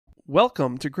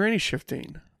Welcome to Granny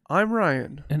Shifting. I'm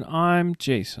Ryan. And I'm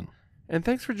Jason. And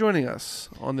thanks for joining us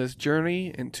on this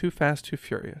journey in Too Fast, Too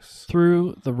Furious.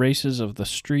 Through the races of the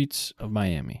streets of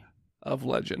Miami. Of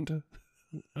legend.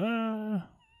 No.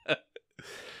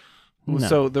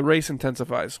 So the race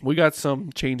intensifies. We got some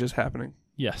changes happening.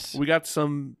 Yes. We got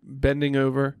some bending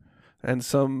over and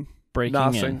some Breaking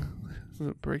nosing.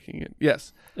 Breaking in.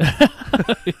 Yes.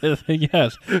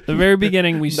 Yes. The very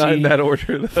beginning we Not see in that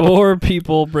order, though. 4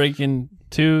 people breaking,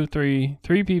 three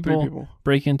people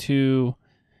break into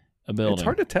a building. It's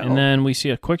hard to tell. And then we see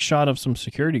a quick shot of some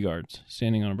security guards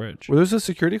standing on a bridge. Were those the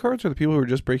security guards or the people who were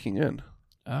just breaking in?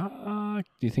 Do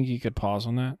you think you could pause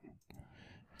on that?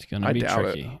 It's going to I be doubt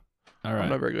tricky. it. All right. I'm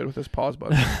not very good with this pause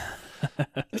button.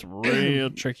 It's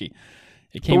real tricky.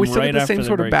 It came But we still right get the after same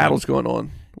sort of break-in. battles going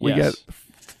on. We Yes. get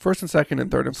first and second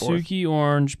and third and fourth. Suki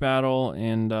Orange battle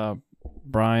and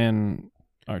Brian.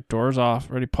 All right, doors off.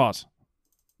 Ready? Pause.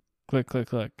 Click, click,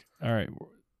 click. All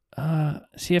right.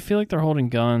 See, I feel like they're holding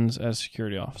guns as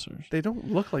security officers. They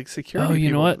don't look like security. Oh, you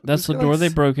know people. what? That's the Those door guys- they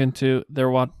broke into.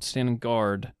 They're standing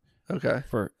guard Okay.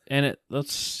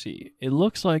 let's see. It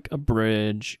looks like a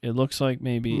bridge. It looks like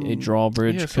maybe a Hmm.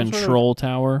 drawbridge Yeah, some sort of- control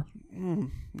tower.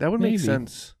 That would make Maybe.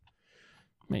 sense.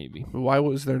 Maybe. Why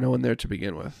was there no one there to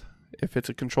begin with? If it's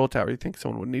a control tower, you think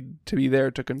someone would need to be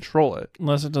there to control it.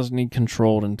 Unless it doesn't need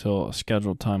controlled until a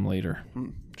scheduled time later.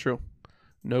 True.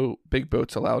 No big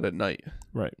boats allowed at night.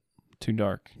 Right. Too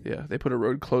dark. Yeah, they put a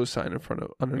road closed sign in front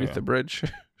of underneath Yeah. the bridge.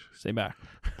 Stay back.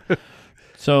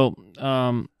 So,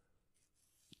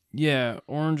 yeah,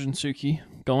 Orange and Suki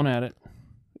going at it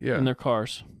Yeah. in their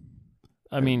cars.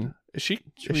 I mean, Is she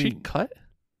we- cut?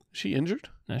 Is she injured?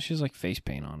 no, she's like face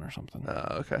paint on or something.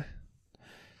 Okay.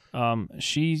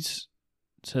 She's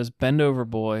says bend over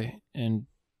boy and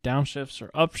downshifts or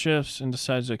upshifts and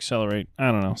decides to accelerate.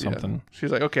 I don't know, something. Yeah.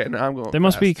 She's like, okay, now I'm going. They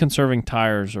must be fast. conserving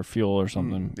tires or fuel or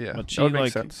something. Yeah, But that she would make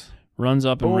like sense. runs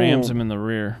up and rams Boom. him in the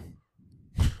rear.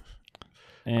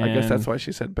 And I guess that's why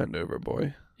she said bend over,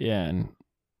 boy. Yeah, and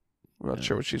I'm not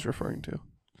sure what she's referring to.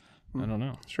 I don't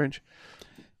know. Strange.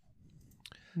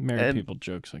 Married And- people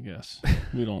jokes, I guess.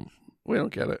 We don't We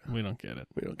don't get it. we don't get it.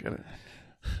 We don't get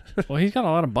it. Well, he's got a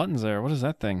lot of buttons there. What is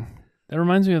that thing? That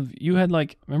reminds me of you had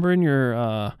like remember in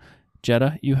your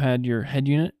Jetta you had your head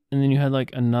unit and then you had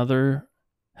like another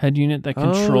head unit that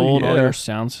controlled all yeah. your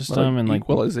sound system and like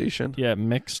equalization. yeah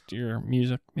mixed your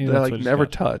music. Maybe That I that's like what he's never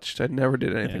got. touched. I never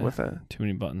did anything Yeah. with that. Too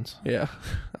many buttons. Yeah. I was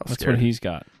That's scared. what he's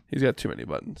got. He's got too many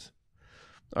buttons.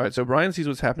 All right, so Brian sees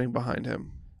what's happening behind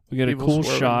him. We get a People cool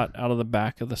swerving. shot out of the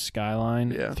back of the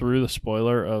skyline Yeah. through the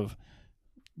spoiler of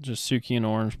just Suki and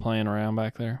Orange playing around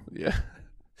back there. Yeah.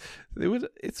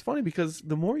 It's funny because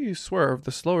the more you swerve,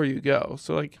 the slower you go.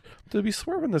 So like to be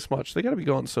swerving this much, they got to be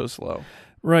going so slow.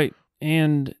 Right.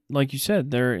 And like you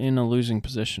said, they're in a losing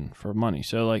position for money.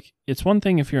 So like it's one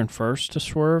thing if you're in first to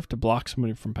swerve to block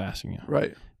somebody from passing you.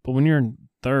 Right. But when you're in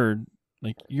third,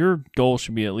 like your goal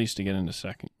should be at least to get into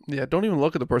second. Yeah, don't even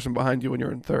look at the person behind you when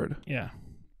you're in third. Yeah.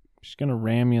 She's going to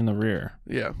ram you in the rear.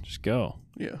 Yeah. Just go.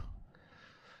 Yeah.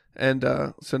 And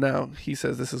so now he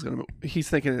says he's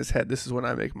thinking in his head, this is when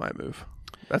I make my move.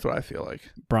 That's what I feel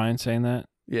like. Brian saying that.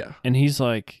 Yeah. And he's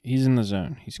like, he's in the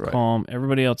zone. He's Right. calm.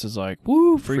 Everybody else is like,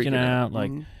 woo, freaking out.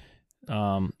 Like, Mhm.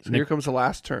 um, So here comes the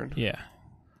last turn. yeah.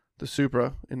 The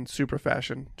Supra, in Supra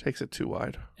fashion, takes it too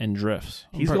wide. And drifts.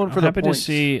 He's I'm going for the happy points. to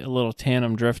see a little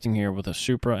tandem drifting here with a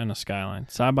Supra and a Skyline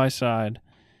side by side.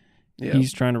 Yeah.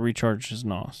 He's trying to recharge his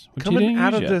NOS. Which he coming didn't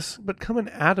out use of yet.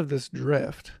 this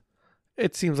drift,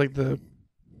 it seems like the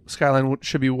Skyline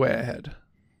should be way ahead.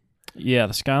 Yeah,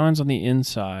 the Skyline's on the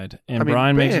inside, and I mean,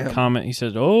 Brian makes a bam. comment. He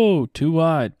says, "Oh, too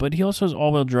wide," but he also has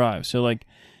all-wheel drive. So, like,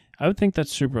 I would think that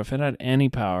Supra, if it had any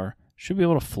power, should be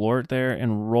able to floor it there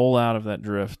and roll out of that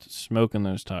drift, smoking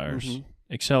those tires, Mhm.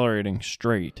 accelerating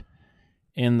straight.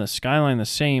 And the Skyline the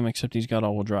same, except he's got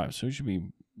all-wheel drive, so he should be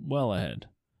well ahead.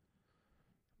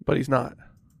 But he's not.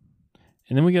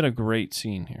 And then we get a great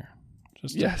scene here.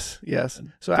 Just Yes.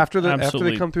 So after they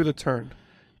absolutely- come through the turn,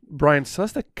 Brian still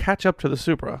has to catch up to the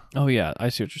Supra. Oh yeah, I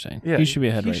see what you're saying. Yeah, he should be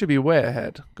ahead. He right? should be way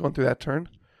ahead going through that turn.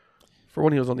 For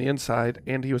when he was on the inside,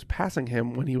 and he was passing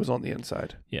him when he was on the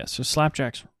inside. Yeah, so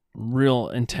Slapjack's real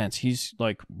intense. He's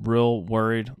like real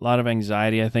worried, a lot of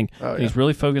anxiety. I think Oh, he's yeah.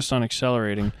 really focused on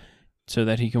accelerating so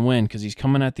that he can win because he's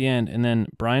coming at the end. And then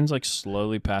Brian's like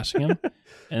slowly passing him,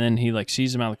 and then he like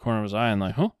sees him out of the corner of his eye and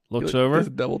like, huh, looks He over. does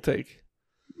a double take.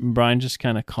 Brian just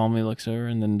kind of calmly looks over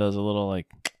and then does a little like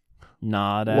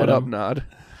nod at What up, him, nod?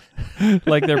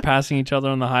 like they're passing each other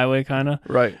on the highway, kind of.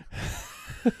 Right.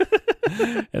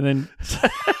 And then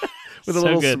With a so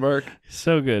little good. smirk.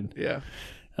 So good. Yeah.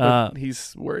 Uh, But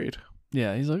he's worried.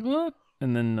 Yeah, he's like, what?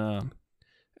 And then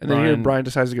here Brian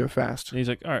decides to go fast. he's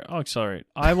like, all right, I'll accelerate.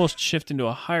 I will shift into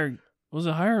a higher. Was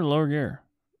it higher or lower gear?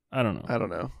 I don't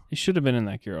know. He should have been in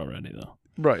that gear already, though.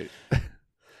 Right.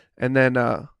 And then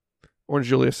Orange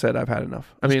Julius said, "I've had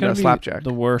enough." I mean, Slapjack.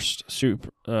 The worst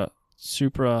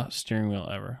Supra steering wheel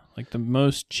ever. Like the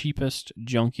most cheapest,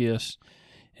 junkiest,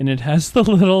 and it has the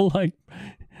little like.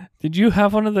 Did you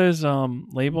have one of those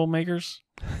label makers?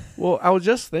 Well, I was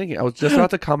just about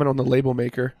to comment on the label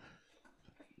maker.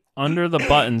 Under the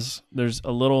buttons, there's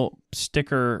a little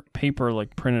sticker paper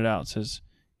like printed out. It says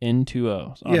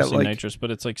N2O. It's obviously nitrous, but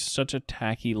it's like such a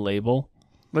tacky label.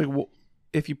 Like,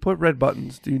 if you put red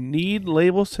buttons, do you need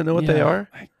labels to know what they are?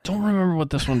 I don't remember what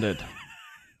this one did.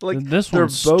 Like, did this one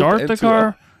start the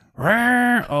car?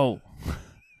 Oh.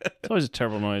 It's always a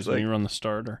terrible noise when you run the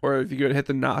starter. Or if you go to hit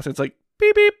the NOS, it's like,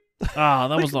 beep, beep. Ah,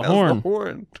 that was the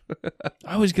horn.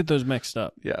 I always get those mixed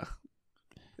up. Yeah.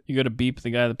 You go to beep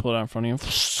the guy that pulled out in front of you.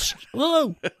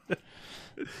 Whoa!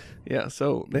 Yeah,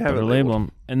 so they have it label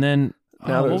them. And then,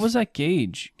 what was that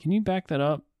gauge? Can you back that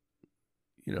up?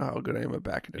 You know how good I am at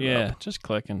backing it up. Yeah, just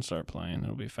click and start playing.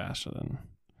 It'll be faster than...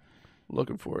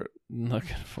 Looking for it.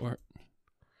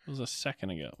 It was a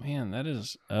second ago. Man, that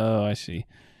is... Oh, I see.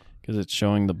 Because it's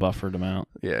showing the buffered amount.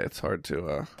 Yeah, it's hard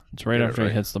to... It's right after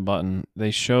he hits the button. They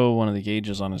show one of the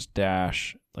gauges on his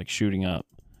dash, like shooting up.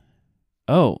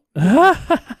 Oh.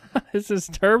 This is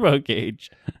turbo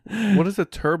gauge. What is a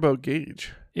turbo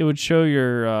gauge? It would show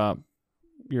your...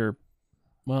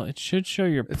 Well, it should show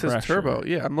your pressure. It says turbo.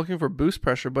 Yeah, I'm looking for boost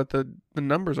pressure, but the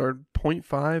numbers are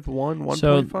 0.5, 1, 1.5.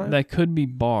 So that could be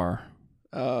bar.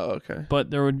 Oh, okay.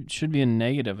 But should be a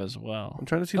negative as well. I'm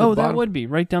trying to see the bottom. That would be.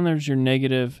 Right down there's your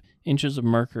negative inches of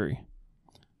mercury.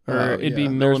 Or it'd be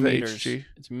millimeters.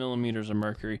 It's millimeters of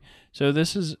mercury. So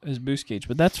this is his boost gauge.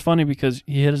 But that's funny because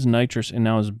he hit his nitrous and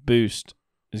now his boost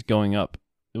is going up.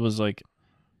 It was like...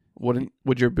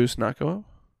 Would your boost not go up?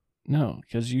 No,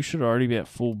 because you should already be at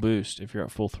full boost if you're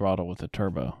at full throttle with a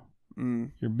turbo.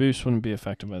 Your boost wouldn't be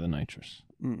affected by the nitrous.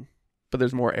 But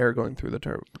there's more air going through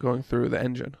the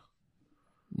engine.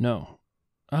 No.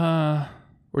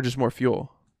 Or just more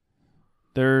fuel.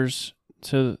 I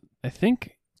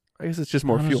think... I guess it's just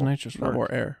more fuel, nitrous not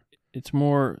more air. It's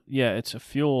more... Yeah, it's a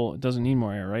fuel. It doesn't need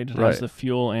more air, right? It has the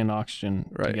fuel and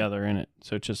oxygen together in it.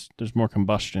 So it's just... There's more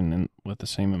combustion with the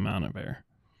same amount of air.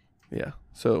 Yeah.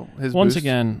 So Once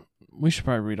again... We should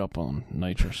probably read up on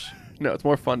nitrous. No, it's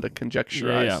more fun to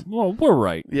conjecturize. Yeah. Well, we're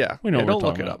right. Yeah. We know what don't we're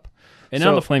look it about. up. And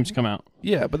now the flames come out.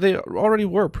 Yeah, but they already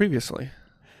were previously.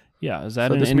 Yeah, is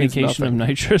that an indication of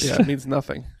nitrous? Yeah, it means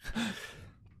nothing.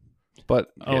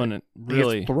 But and it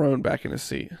really gets thrown back in his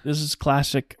seat. This is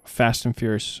classic Fast and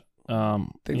Furious.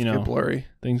 Things get blurry.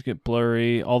 Things get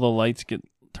blurry. All the lights get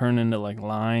turned into like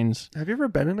lines. Have you ever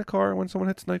been in a car when someone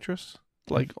hits nitrous?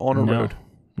 Like on a road?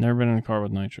 Never been in a car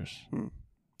with nitrous.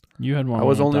 You had one. I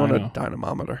was only on a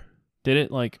dynamometer. Did it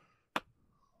like?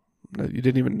 No, you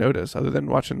didn't even notice, other than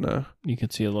watching the... You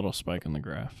could see a little spike on the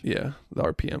graph. Yeah, the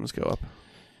RPMs go up.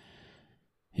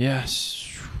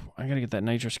 Yes. I got to get that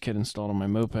nitrous kit installed on my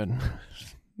moped.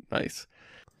 Nice.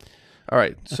 All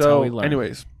right, so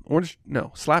anyways,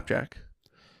 Slapjack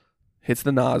hits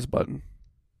the NOS button.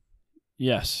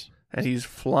 Yes. And he's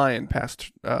flying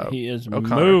past he is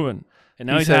O'Connor. Moving. And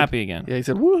now he's happy again. Yeah, he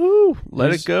said, woohoo,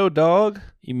 let it go, dog.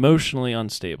 Emotionally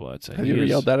unstable, I'd say. Have you ever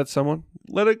yelled that at someone?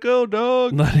 Let it go,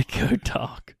 dog. Let it go,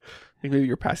 dog. I think maybe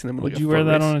you're passing them like Would you wear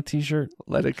that on a t-shirt?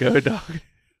 Let it go, dog.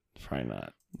 Probably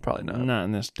not. Probably not. Not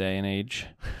in this day and age.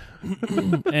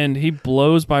 And he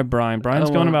blows by Brian. Brian's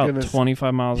going about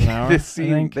 25 miles an hour. This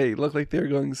scene, they look like they're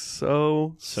going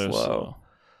so slow.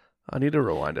 I need to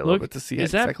rewind it a little bit to see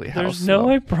exactly how slow. There's no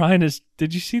way Brian is...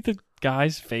 Did you see the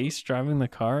guy's face driving the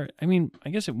car? I mean, I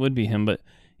guess it would be him, but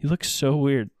he looks so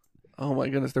weird. Oh my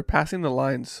goodness, they're passing the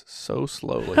lines so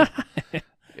slowly.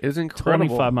 It's incredible.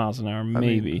 25 miles an hour,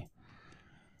 maybe.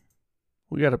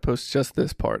 We got to post just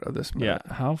this part of this minute.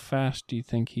 Yeah, how fast do you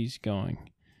think he's going?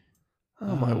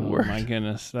 Oh my word. My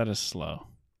goodness, that is slow.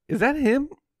 Is that him?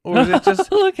 Or is it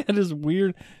just... Look at his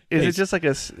weird... Is it just like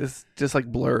it's just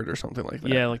like blurred or something like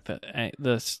that? Yeah, like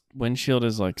the windshield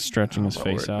is like stretching his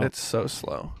face out. It's so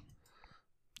slow.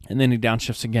 And then he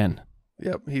downshifts again.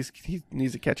 Yep, he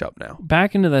needs to catch up now.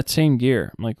 Back into that same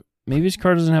gear. I'm like, maybe his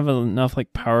car doesn't have enough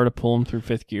like power to pull him through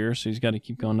fifth gear, so he's got to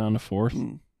keep going down to fourth.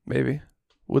 Maybe.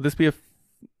 Would this be a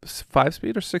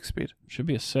 5-speed or 6-speed? Should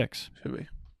be a 6. Should be.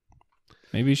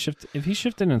 Maybe if he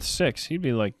shifted in 6, he'd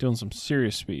be like doing some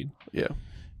serious speed. Yeah.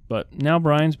 But now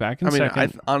Brian's back in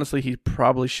second. Honestly, he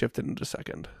probably shifted into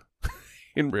second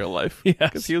in real life. Yeah,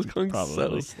 because he was going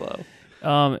so slow.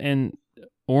 And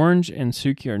Orange and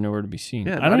Suki are nowhere to be seen.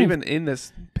 Yeah, I not even in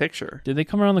this picture. Did they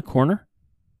come around the corner?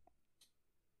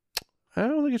 I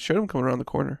don't think it showed them coming around the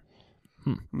corner. I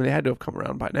mean, they had to have come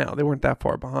around by now. They weren't that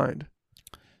far behind.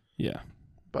 Yeah.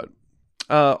 But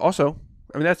also,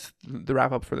 I mean, that's the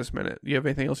wrap up for this minute. Do you have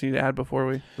anything else you need to add before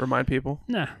we remind people?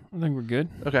 Nah, I think we're good.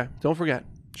 Okay. Don't forget,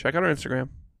 check out our Instagram.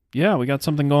 Yeah, we got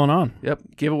something going on.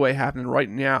 Yep. Giveaway happening right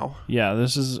now. Yeah,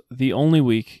 this is the only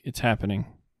week it's happening.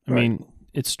 I mean,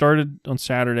 it started on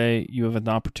Saturday. You have an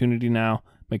opportunity now.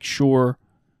 Make sure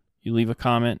you leave a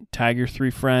comment, tag your 3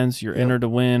 friends. You're entered to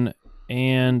win.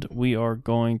 And we are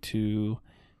going to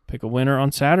pick a winner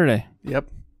on Saturday. Yep.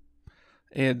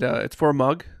 And it's for a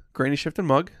mug, Granny Shifting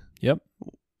mug. Yep.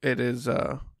 It is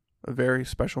a very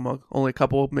special mug. Only a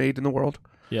couple made in the world.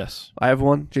 Yes. I have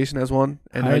one. Jason has one.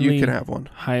 And you can have one.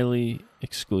 Highly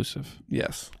exclusive.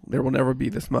 Yes. There will never be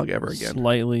this mug ever again.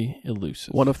 Slightly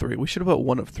elusive. 1 of 3. We should have put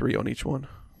 1 of 3 on each one.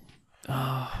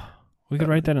 We could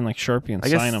write that in like Sharpie and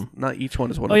sign them. Not each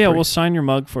one is 1 Oh, of 3. yeah. We'll sign your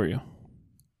mug for you.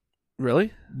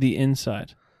 Really? The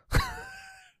inside.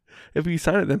 If we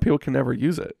sign it, then people can never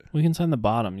use it. We can sign the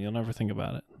bottom. You'll never think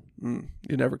about it.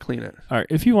 You never clean it. All right.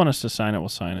 If you want us to sign it, we'll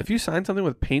sign it. If you sign something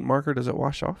with paint marker, does it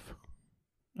wash off?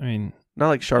 I mean, not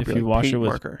like Sharpie. If you wash paint it with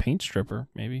marker. paint stripper,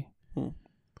 maybe.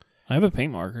 I have a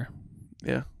paint marker.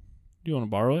 Yeah. Do you want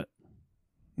to borrow it?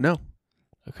 No.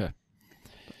 Okay.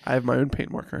 I have my own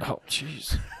paint marker. Oh,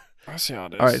 jeez. I see how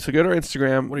it is. All right, so go to our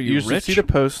Instagram. What are you, usually rich? See the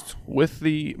post with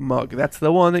the mug. That's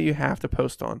the one that you have to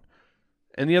post on.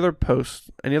 Any other posts,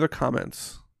 any other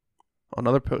comments on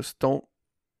other posts don't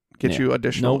get you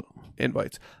additional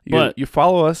invites. But you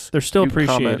follow us. They're still you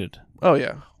appreciated. Comment. Oh,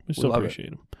 yeah. We still appreciate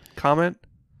them. Comment,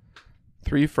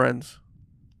 3 friends,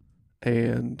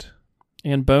 and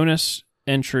bonus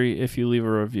entry if you leave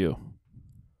a review.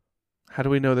 How do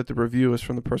we know that the review is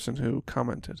from the person who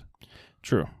commented?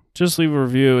 True. Just leave a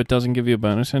review. It doesn't give you a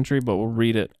bonus entry, but we'll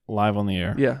read it live on the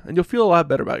air. Yeah, and you'll feel a lot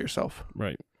better about yourself.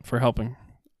 Right. For helping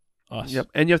us. Yep.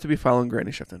 And you have to be following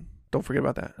Granny Shifting. Don't forget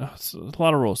about that. It's a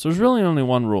lot of rules. There's really only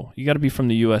one rule. You got to be from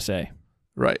the USA.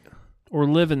 Right. Or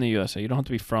live in the USA. You don't have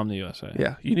to be from the USA.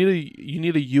 Yeah. You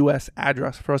need a US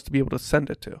address for us to be able to send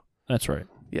it to. That's right.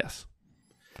 Yes.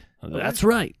 That's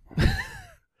right.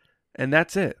 And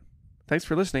that's it. Thanks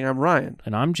for listening. I'm Ryan.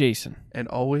 And I'm Jason. And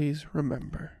always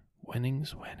remember,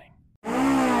 winning's winning.